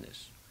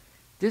saintliness.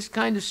 This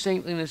kind of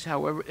saintliness,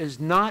 however, is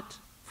not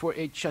for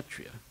a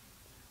Kshatriya.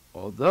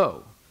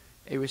 Although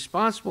a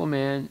responsible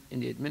man in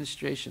the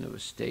administration of a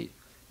state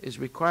is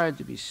required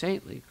to be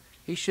saintly,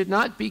 he should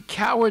not be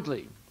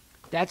cowardly.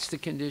 That's the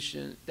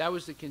condition. That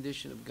was the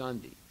condition of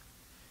Gandhi.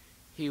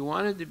 He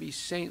wanted to be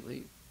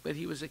saintly, but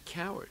he was a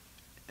coward.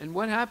 And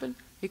what happened?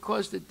 He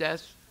caused the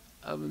death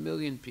of 1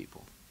 million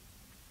people.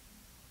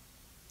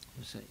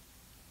 You see,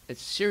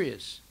 it's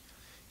serious.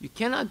 You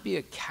cannot be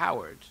a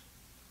coward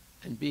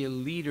and be a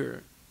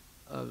leader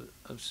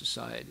of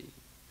society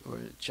or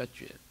a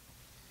Kshatriya.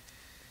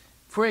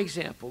 For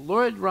example,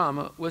 Lord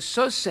Rama was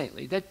so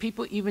saintly that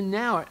people even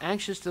now are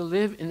anxious to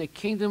live in the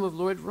kingdom of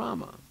Lord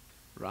Rama,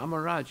 Rama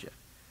Raja.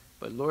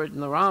 But Lord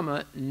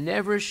Rama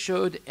never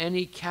showed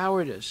any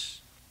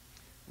cowardice.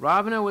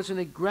 Ravana was an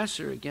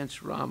aggressor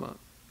against Rama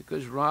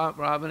because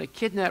Ravana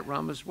kidnapped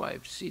Rama's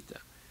wife, Sita.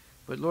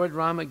 But Lord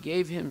Rama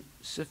gave him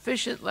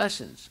sufficient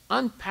lessons,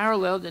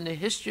 unparalleled in the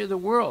history of the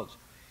world.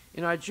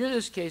 In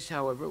Arjuna's case,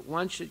 however,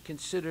 one should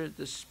consider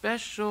the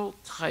special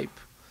type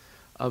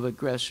of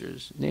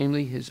aggressors,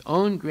 namely his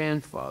own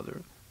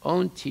grandfather,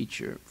 own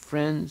teacher,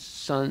 friends,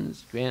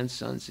 sons,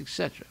 grandsons,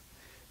 etc.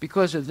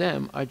 Because of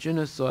them,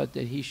 Arjuna thought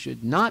that he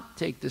should not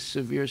take the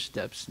severe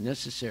steps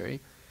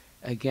necessary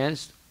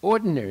against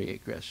ordinary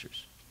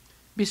aggressors.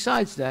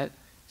 Besides that,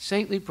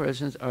 saintly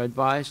persons are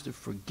advised to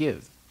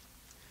forgive.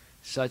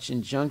 Such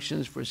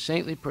injunctions for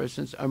saintly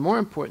persons are more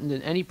important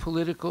than any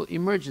political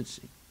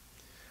emergency.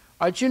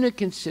 Arjuna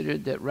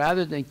considered that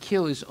rather than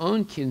kill his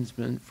own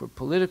kinsmen for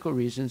political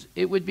reasons,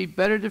 it would be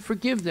better to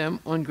forgive them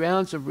on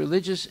grounds of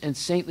religious and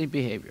saintly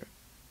behavior.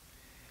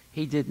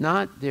 He did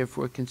not,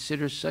 therefore,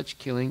 consider such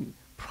killing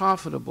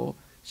profitable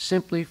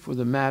simply for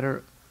the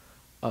matter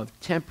of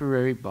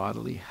temporary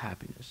bodily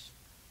happiness.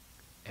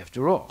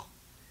 After all,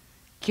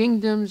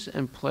 kingdoms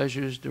and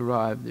pleasures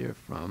derived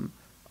therefrom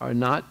are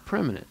not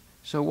permanent.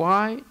 So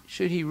why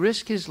should he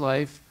risk his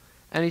life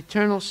and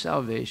eternal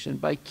salvation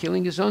by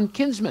killing his own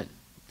kinsmen?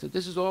 So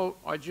this is all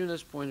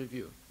Arjuna's point of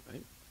view,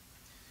 right?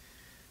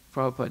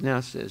 Prabhupada now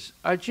says,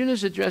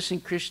 Arjuna's addressing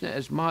Krishna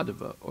as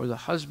Madhava, or the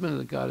husband of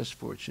the goddess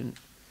Fortune,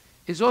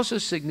 is also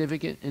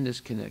significant in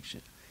this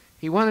connection.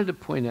 He wanted to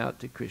point out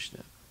to Krishna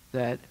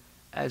that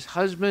as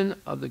husband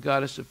of the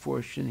goddess of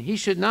Fortune, he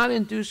should not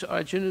induce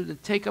Arjuna to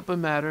take up a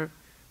matter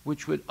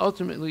which would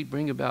ultimately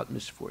bring about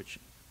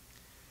misfortune.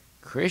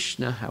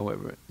 Krishna,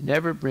 however,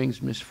 never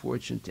brings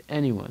misfortune to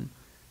anyone,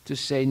 to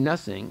say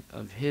nothing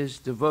of his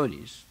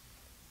devotees.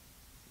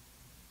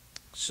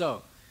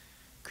 So,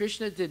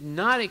 Krishna did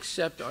not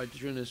accept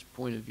Arjuna's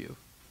point of view,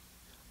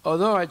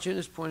 although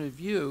Arjuna's point of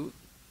view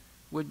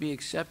would be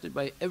accepted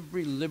by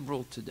every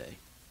liberal today.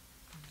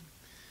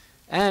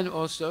 And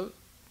also,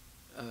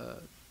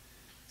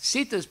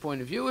 Sita's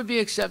point of view would be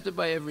accepted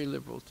by every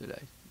liberal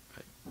today.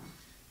 Right?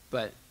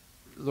 But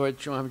Lord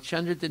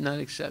Ramachandra did not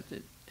accept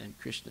it, and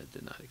Krishna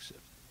did not accept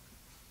it.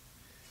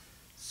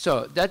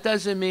 So that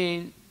doesn't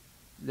mean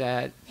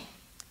that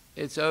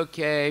it's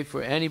okay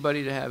for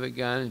anybody to have a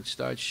gun and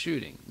start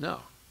shooting.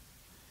 No.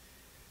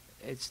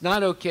 It's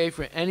not okay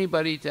for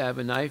anybody to have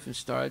a knife and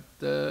start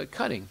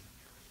cutting.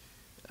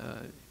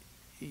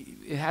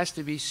 It has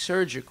to be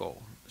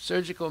surgical.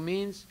 Surgical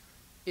means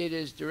it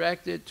is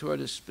directed toward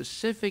a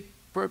specific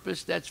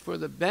purpose that's for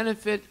the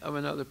benefit of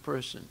another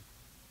person.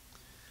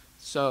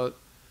 So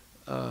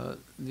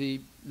the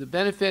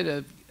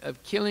benefit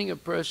of killing a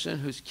person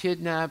who's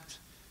kidnapped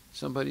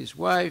somebody's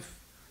wife,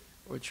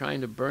 or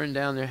trying to burn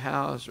down their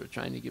house, or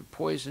trying to give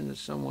poison to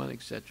someone,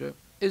 etc.,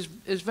 is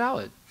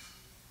valid.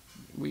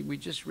 We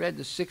just read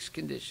the 6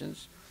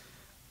 conditions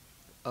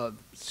of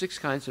 6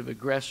 kinds of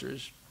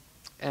aggressors,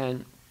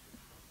 and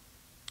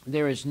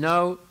there is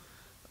no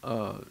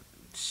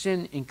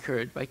sin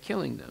incurred by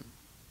killing them.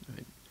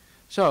 Right?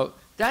 So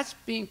that's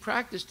being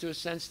practiced to a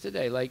sense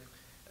today,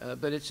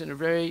 but it's in a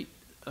very,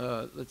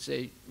 let's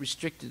say,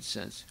 restricted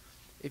sense.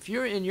 If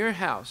you're in your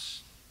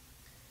house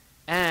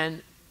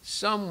and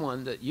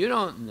someone that you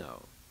don't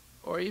know,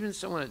 or even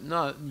someone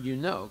that you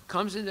know,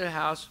 comes into the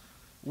house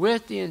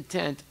with the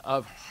intent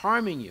of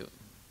harming you,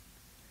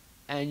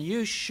 and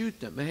you shoot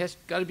them, it has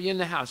got to be in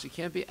the house. It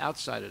can't be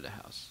outside of the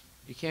house.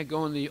 You can't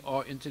go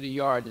into the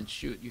yard and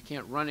shoot. You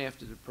can't run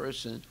after the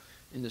person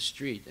in the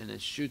street and then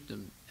shoot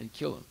them and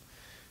kill them.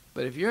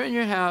 But if you're in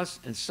your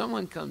house and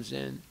someone comes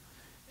in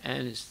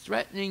and is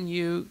threatening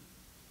you,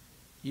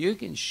 you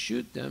can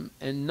shoot them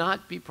and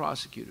not be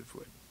prosecuted for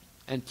it,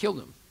 and kill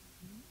them.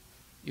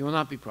 You will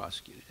not be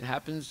prosecuted. It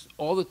happens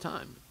all the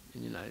time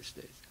in the United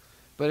States.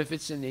 But if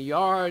it's in the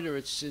yard or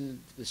it's in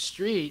the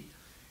street,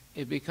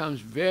 it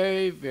becomes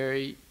very,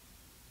 very,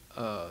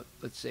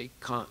 let's say,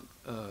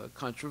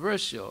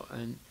 controversial.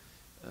 And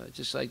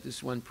just like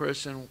this one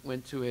person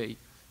went to a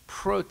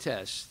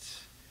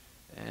protest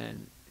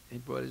and he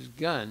brought his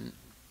gun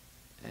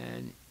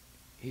and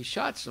he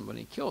shot somebody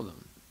and killed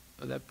him.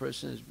 Well, that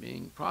person is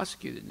being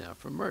prosecuted now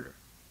for murder,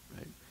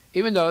 right?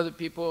 Even though the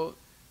people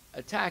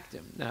attacked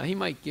him. Now, he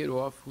might get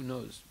off, who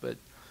knows, but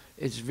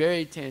it's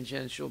very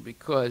tangential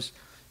because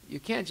you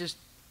can't just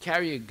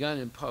carry a gun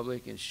in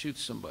public and shoot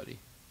somebody.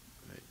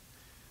 Right?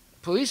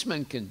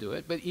 Policemen can do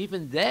it, but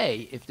even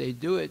they, if they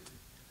do it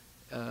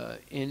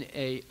in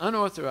an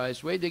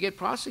unauthorized way, they get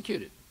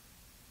prosecuted.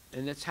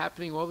 And that's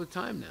happening all the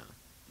time now,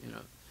 you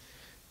know.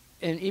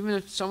 And even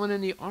if someone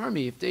in the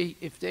army,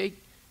 if they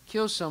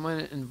kill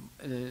someone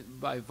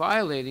by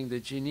violating the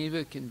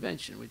Geneva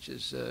Convention, which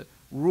is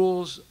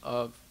rules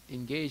of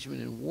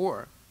engagement in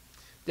war,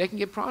 they can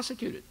get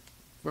prosecuted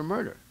for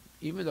murder,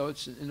 even though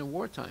it's in a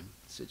wartime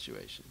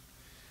situation.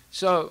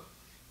 So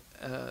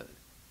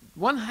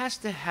one has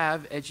to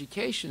have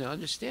education to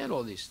understand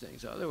all these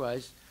things.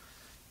 Otherwise,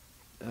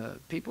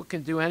 people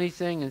can do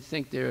anything and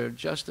think they're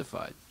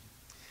justified.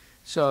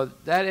 So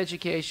that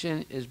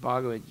education is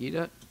Bhagavad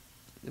Gita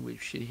that we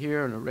should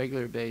hear on a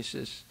regular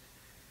basis.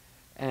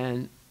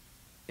 And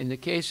in the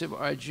case of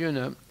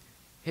Arjuna,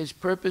 his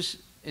purpose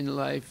in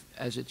life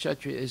as a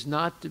Kshatriya is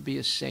not to be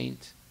a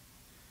saint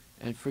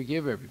and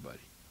forgive everybody.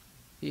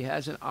 He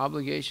has an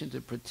obligation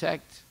to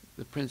protect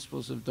the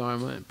principles of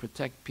Dharma and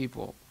protect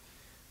people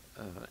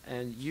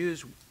and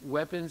use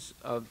weapons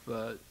of,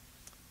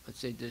 let's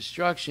say,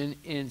 destruction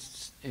in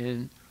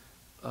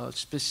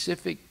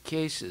specific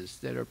cases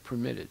that are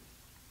permitted.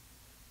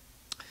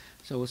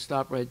 So we'll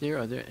stop right there.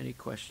 Are there any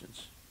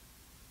questions?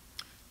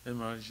 And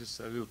Maharaj, just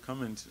a little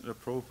comment. The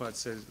Prabhupada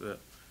says that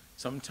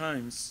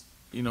sometimes,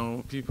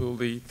 people,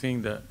 they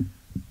think that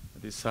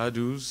the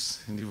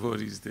sadhus and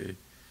devotees, they're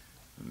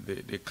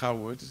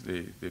cowards,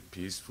 they're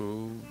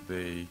peaceful,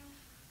 they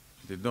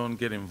don't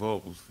get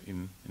involved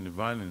in the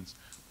violence.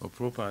 But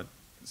Prabhupada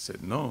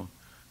said, no.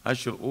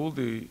 Actually, all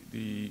the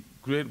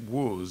great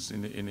wars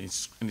in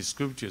the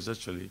scriptures,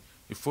 actually,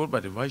 are fought by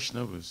the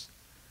Vaishnavas.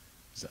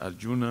 It's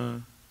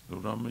Arjuna, the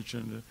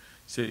Ramachandra.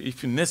 Say,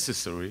 if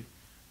necessary,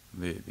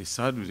 the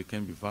sadhus, they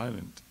can be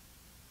violent.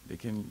 They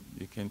can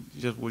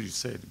just what you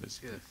said,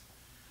 basically.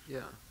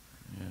 Yes.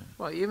 Yeah.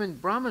 Well, even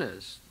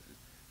Brahmanas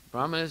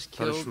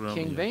killed Parashuram,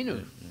 King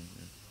Venu.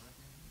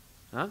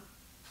 Huh?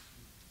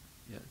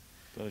 Yeah.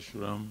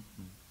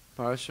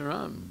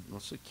 Parashuram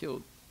also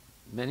killed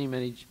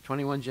many,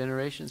 21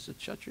 generations of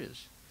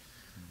Kshatriyas.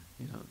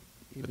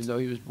 Even though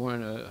he was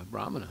born a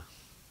Brahmana.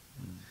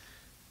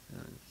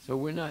 So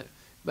we're not,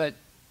 but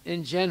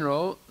in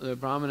general, the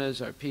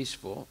Brahmanas are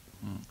peaceful.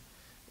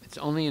 It's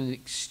only in an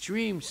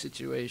extreme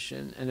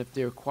situation, and if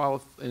they're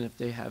and if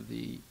they have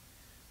the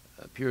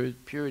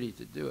purity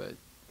to do it,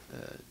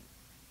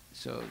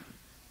 so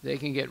they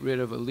can get rid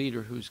of a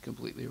leader who's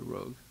completely a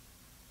rogue.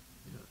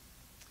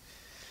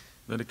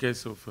 In the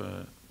case of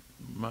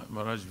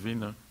Maharaj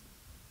Vina,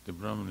 the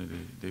Brahmana,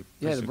 the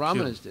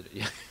Brahmanas did it.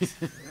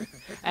 Yeah.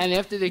 And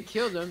after they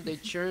killed him, they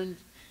churned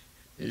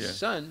his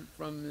son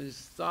from his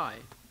thigh.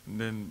 And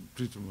then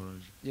Prithu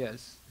Maharaj.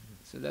 Yes.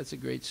 So that's a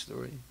great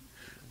story.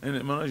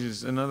 And Maharaj,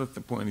 is another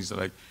point is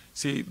like,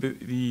 see,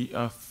 the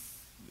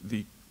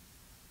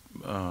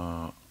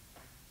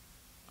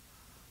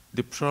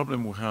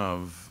problem we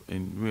have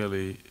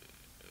in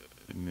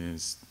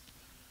this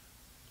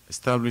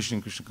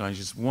establishing Krishna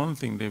consciousness, one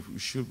thing that we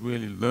should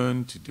really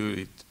learn to do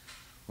it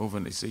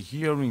often is a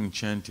hearing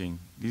chanting.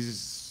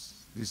 This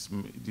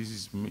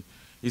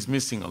is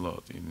missing a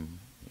lot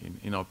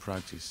in our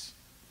practice.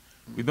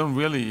 We don't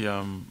really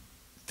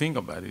think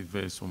about it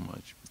very so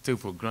much. We take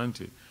for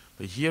granted.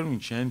 But hearing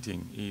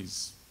chanting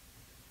is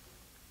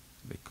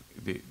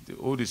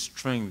all the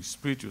strength,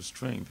 spiritual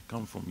strength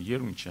comes from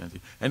hearing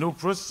chanting. And all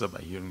process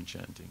about hearing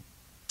chanting.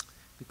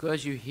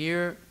 Because you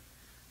hear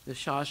the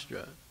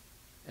Shastra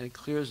and it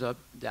clears up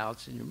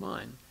doubts in your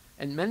mind.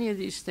 And many of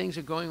these things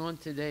are going on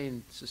today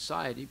in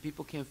society.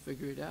 People can't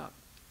figure it out.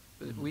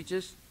 But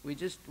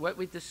what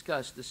we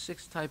discussed, the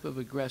 6th type of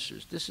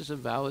aggressors, this is a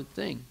valid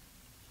thing.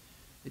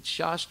 It's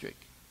Shastric,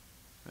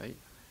 right?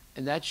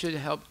 And that should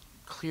help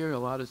clear a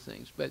lot of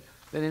things. But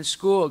then in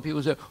school,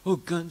 people say, oh,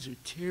 guns are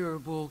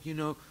terrible,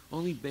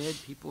 only bad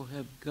people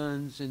have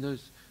guns, and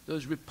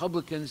those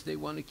Republicans, they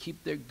want to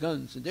keep their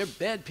guns, and they're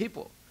bad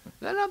people.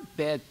 They're not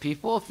bad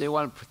people if they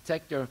want to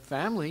protect their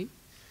family.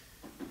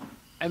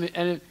 I mean,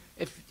 and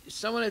if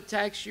someone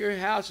attacks your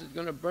house, is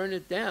going to burn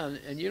it down,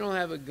 and you don't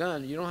have a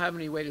gun, you don't have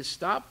any way to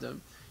stop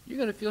them, you're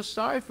going to feel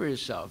sorry for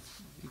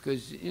yourself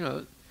because,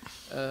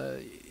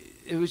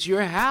 it was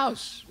your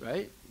house,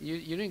 right?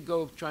 You didn't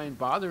go try and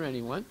bother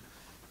anyone.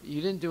 You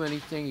didn't do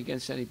anything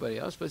against anybody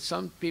else, but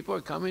some people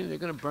are coming and they're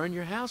going to burn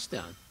your house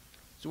down.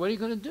 So what are you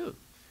going to do?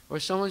 Or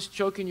someone's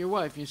choking your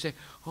wife and you say,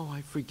 oh,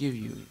 I forgive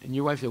you. And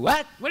your wife says,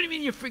 what? What do you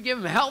mean you forgive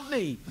him? Help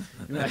me.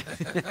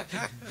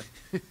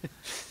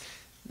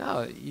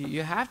 No,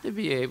 you have to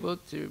be able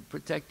to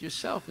protect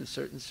yourself in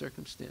certain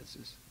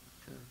circumstances.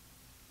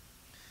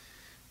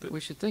 But we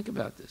should think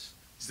about this.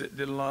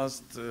 The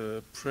last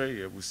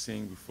prayer we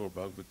sang before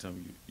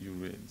Bhagvatam, you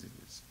read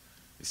this.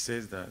 It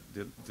says that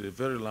the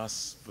very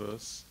last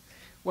verse.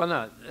 Well,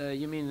 no,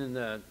 you mean in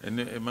the... In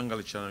the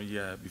Mangal channel,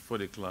 yeah, before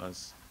the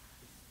class.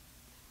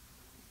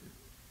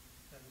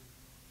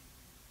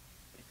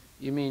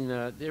 You mean,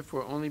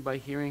 therefore, only by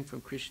hearing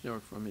from Krishna or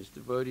from his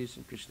devotees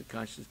and Krishna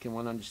consciousness can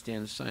one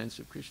understand the science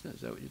of Krishna?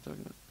 Is that what you're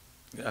talking about?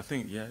 Yeah, I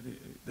think, yeah,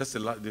 that's the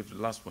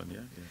last one,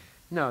 yeah?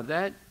 No,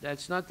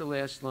 that's not the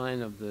last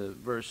line of the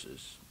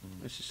verses.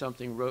 This is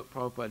something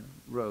Prabhupada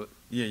wrote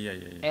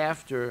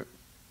after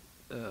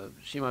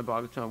Srimad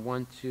Bhagvatam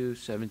 1, 2,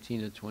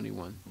 17 and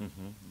 21.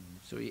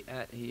 So he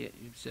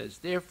says,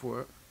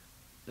 therefore,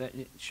 that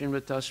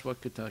Srimvatasva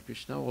Kata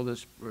Krishna, all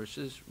those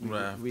verses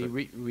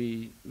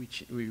we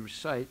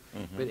recite.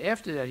 But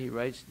after that he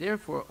writes,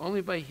 therefore,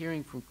 only by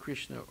hearing from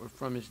Krishna or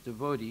from his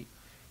devotee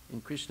in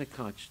Krishna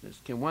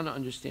consciousness can one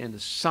understand the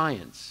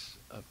science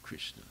of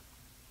Krishna.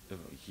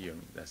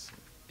 Hearing, that's it.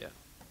 Yeah.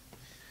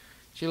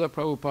 Srila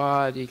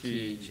Prabhupada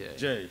ki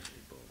jai.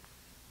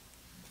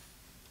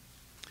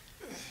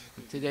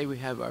 Today we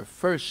have our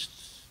first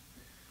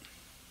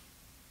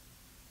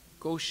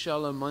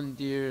Goshala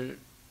Mandir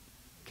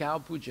cow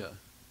puja.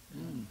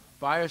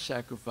 fire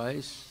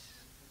sacrifice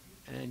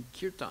and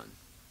kirtan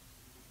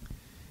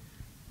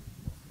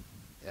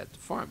at the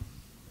farm.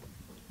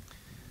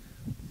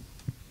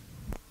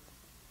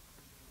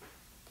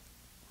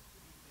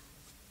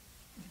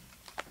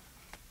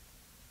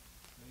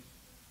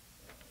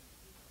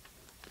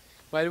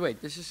 By the way,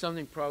 this is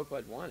something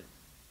Prabhupada wanted.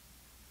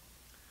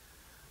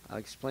 I'll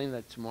explain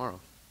that tomorrow.